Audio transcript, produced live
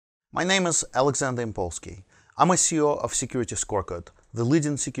My name is Alex Yampolskiy. I'm a CEO of SecurityScorecard, the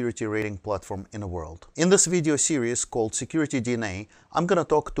leading security rating platform in the world. In this video series called Security DNA, I'm going to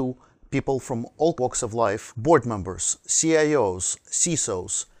talk to people from all walks of life, board members, CIOs,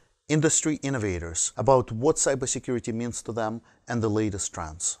 CISOs, industry innovators, about what cybersecurity means to them and the latest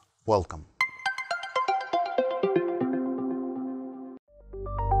trends. Welcome.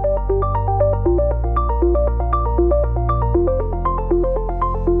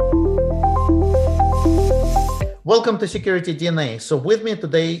 Welcome to Security DNA. So with me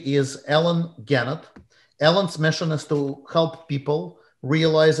today is Allen Gannett. Allen's mission is to help people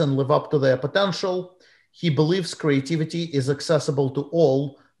realize and live up to their potential. He believes creativity is accessible to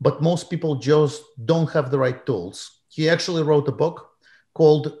all, but most people just don't have the right tools. He actually wrote a book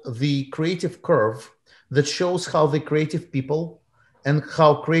called The Creative Curve that shows how the creative people and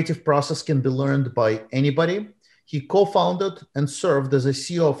how creative process can be learned by anybody. He co-founded and served as a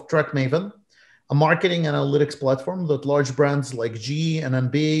CEO of TrackMaven, a marketing analytics platform that large brands like GE and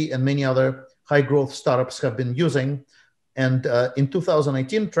NBA and many other high-growth startups have been using. And in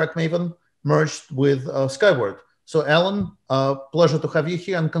 2018, TrackMaven merged with Skyward. So Allen, pleasure to have you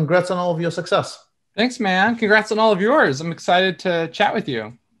here, and congrats on all of your success. Thanks, man. Congrats on all of yours. I'm excited to chat with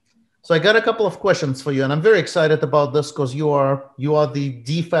you. So I got a couple of questions for you, and I'm very excited about this because you are the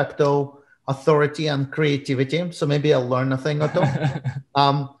de facto authority on creativity. So maybe I'll learn a thing or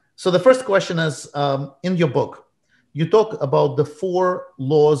two. So the first question is, in your book, you talk about the 4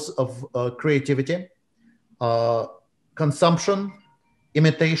 laws of creativity: consumption,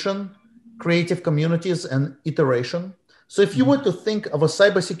 imitation, creative communities, and iteration. So if you were to think of a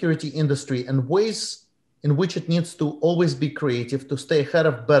cybersecurity industry and ways in which it needs to always be creative to stay ahead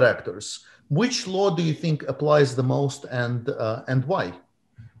of bad actors, which law do you think applies the most, and why?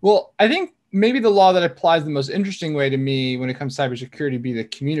 Well, I think maybe the law that applies the most interesting way to me when it comes to cybersecurity be the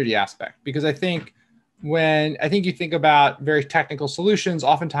community aspect, because I think you think about very technical solutions,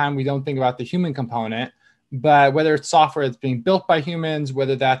 oftentimes we don't think about the human component. But whether it's software that's being built by humans,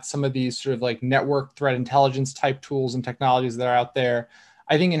 whether that's some of these sort of like network threat intelligence type tools and technologies that are out there,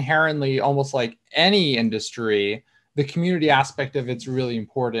 I think inherently, almost like any industry, the community aspect of it's really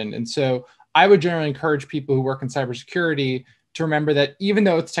important. And so I would generally encourage people who work in cybersecurity to remember that even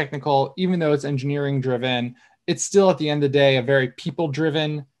though it's technical, even though it's engineering driven, it's still at the end of the day a very people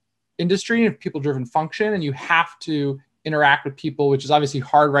driven industry and people driven function. And you have to interact with people, which is obviously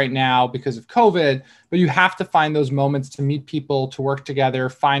hard right now because of COVID, but you have to find those moments to meet people, to work together,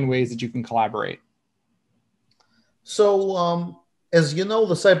 find ways that you can collaborate. So as you know,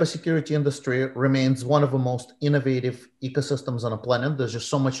 the cybersecurity industry remains one of the most innovative ecosystems on the planet. There's just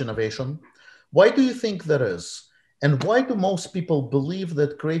so much innovation. Why do you think that is? And why do most people believe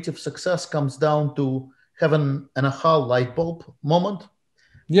that creative success comes down to having an aha light bulb moment?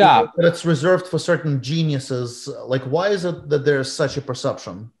 Yeah. That it's reserved for certain geniuses. Like, why is it that there's such a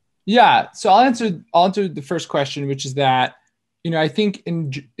perception? Yeah. So I'll answer the first question, which is that, I think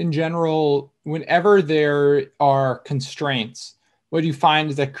in general, whenever there are constraints, what you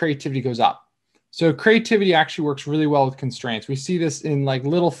find is that creativity goes up. So creativity actually works really well with constraints. We see this in like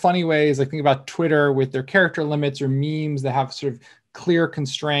little funny ways, like think about Twitter with their character limits or memes that have sort of clear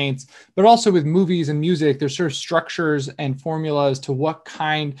constraints, but also with movies and music, there's sort of structures and formulas to what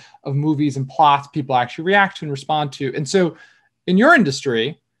kind of movies and plots people actually react to and respond to. And so in your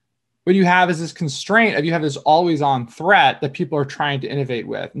industry, what you have is this constraint of you have this always on threat that people are trying to innovate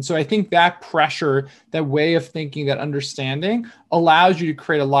with. And so I think that pressure, that way of thinking, that understanding allows you to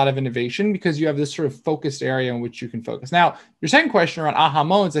create a lot of innovation because you have this sort of focused area in which you can focus. Now, your second question around aha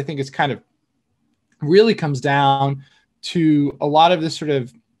moments, I think is kind of really comes down to a lot of this sort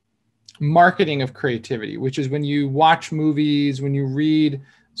of marketing of creativity, which is when you watch movies, when you read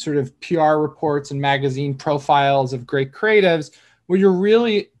sort of PR reports and magazine profiles of great creatives, what you're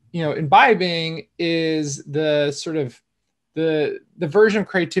really imbibing is the sort of the version of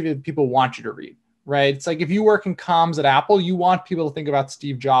creativity that people want you to read, right? It's like if you work in comms at Apple, you want people to think about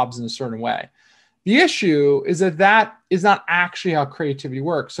Steve Jobs in a certain way. The issue is that is not actually how creativity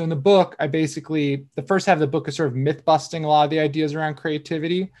works. So in the book, the first half of the book is sort of myth busting a lot of the ideas around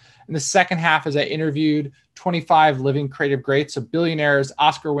creativity. And the second half is I interviewed 25 living creative greats, so billionaires,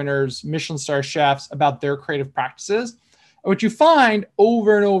 Oscar winners, Michelin star chefs about their creative practices. And what you find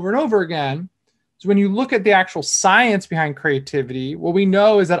over and over and over again is when you look at the actual science behind creativity, what we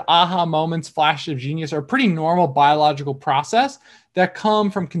know is that aha moments, flashes of genius are a pretty normal biological process that come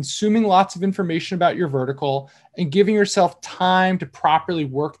from consuming lots of information about your vertical and giving yourself time to properly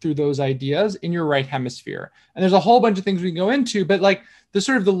work through those ideas in your right hemisphere. And there's a whole bunch of things we can go into, but like the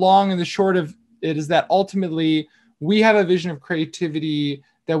sort of the long and the short of it is that ultimately we have a vision of creativity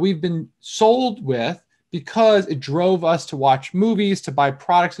that we've been sold with because it drove us to watch movies, to buy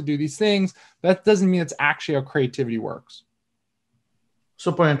products, to do these things. That doesn't mean it's actually how creativity works.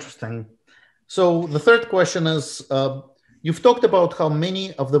 Super interesting. So the third question is, you've talked about how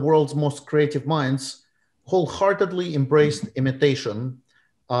many of the world's most creative minds wholeheartedly embraced imitation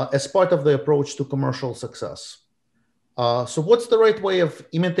as part of the approach to commercial success. So what's the right way of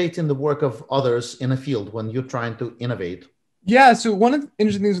imitating the work of others in a field when you're trying to innovate? Yeah, so one of the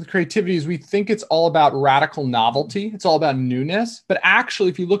interesting things with creativity is we think it's all about radical novelty. It's all about newness. But actually,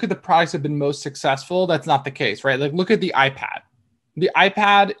 if you look at the products that have been most successful, that's not the case, right? Like look at the iPad. The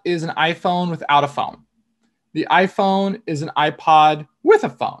iPad is an iPhone without a phone. The iPhone is an iPod with a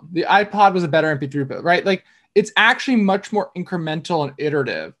phone. The iPod was a better MP3 player, right? Like it's actually much more incremental and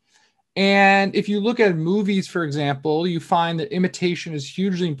iterative. And if you look at movies, for example, you find that imitation is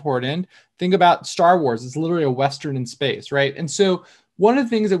hugely important. Think about Star Wars. It's literally a Western in space, right? And so one of the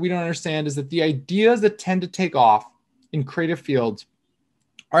things that we don't understand is that the ideas that tend to take off in creative fields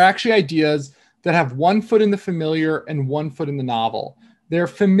are actually ideas that have one foot in the familiar and one foot in the novel. They're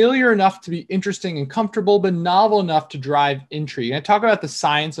familiar enough to be interesting and comfortable, but novel enough to drive intrigue. And I talk about the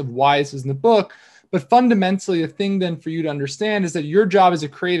science of why this is in the book. But fundamentally, the thing then for you to understand is that your job as a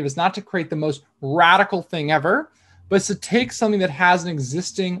creative is not to create the most radical thing ever, but it's to take something that has an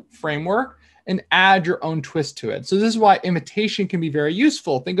existing framework and add your own twist to it. So this is why imitation can be very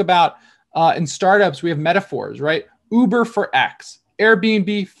useful. Think about in startups, we have metaphors, right? Uber for X,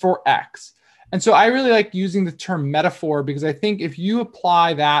 Airbnb for X. And so I really like using the term metaphor because I think if you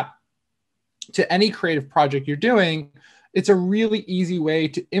apply that to any creative project you're doing, it's a really easy way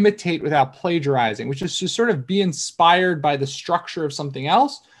to imitate without plagiarizing, which is to sort of be inspired by the structure of something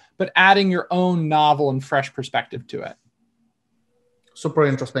else, but adding your own novel and fresh perspective to it. Super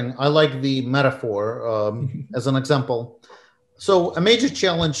interesting. I like the metaphor as an example. So a major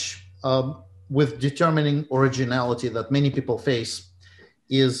challenge with determining originality that many people face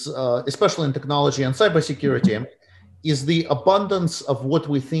is, especially in technology and cybersecurity, is the abundance of what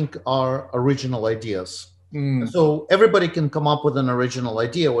we think are original ideas. So everybody can come up with an original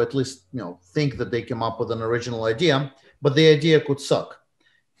idea, or at least think that they came up with an original idea, but the idea could suck.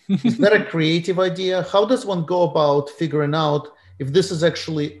 Is that a creative idea? How does one go about figuring out if this is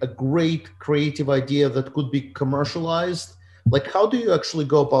actually a great creative idea that could be commercialized? Like, how do you actually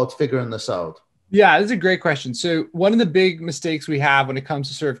go about figuring this out? Yeah, this is a great question. So one of the big mistakes we have when it comes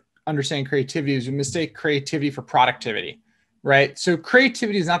to sort of understanding creativity is we mistake creativity for productivity. Right? So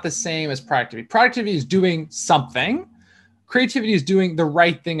creativity is not the same as productivity. Productivity is doing something. Creativity is doing the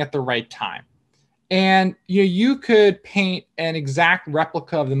right thing at the right time. And you could paint an exact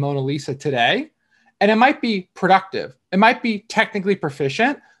replica of the Mona Lisa today, and it might be productive. It might be technically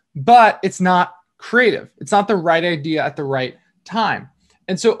proficient, but it's not creative. It's not the right idea at the right time.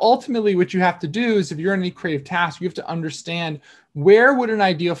 And so ultimately what you have to do is if you're in any creative task, you have to understand where would an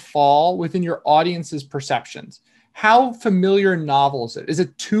idea fall within your audience's perceptions. How familiar and novel is it? Is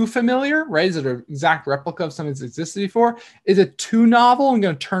it too familiar, right? Is it an exact replica of something that's existed before? Is it too novel and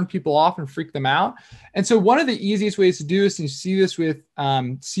going to turn people off and freak them out? And so one of the easiest ways to do this, and you see this with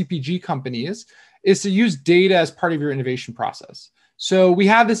CPG companies, is to use data as part of your innovation process. So we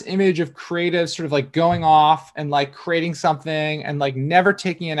have this image of creatives sort of like going off and like creating something and like never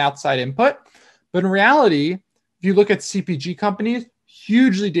taking an outside input. But in reality, if you look at CPG companies,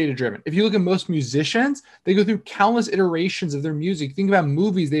 hugely data-driven. If you look at most musicians, they go through countless iterations of their music. Think about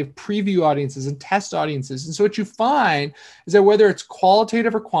movies, they have preview audiences and test audiences. And so what you find is that whether it's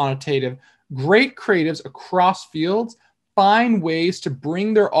qualitative or quantitative, great creatives across fields find ways to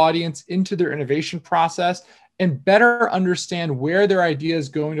bring their audience into their innovation process and better understand where their idea is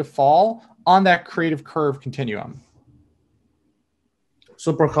going to fall on that creative curve continuum.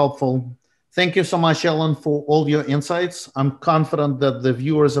 Super helpful. Thank you so much, Allen, for all your insights. I'm confident that the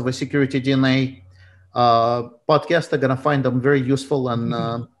viewers of a Security DNA podcast are going to find them very useful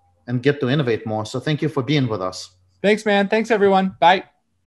and get to innovate more. So thank you for being with us. Thanks, man. Thanks, everyone. Bye.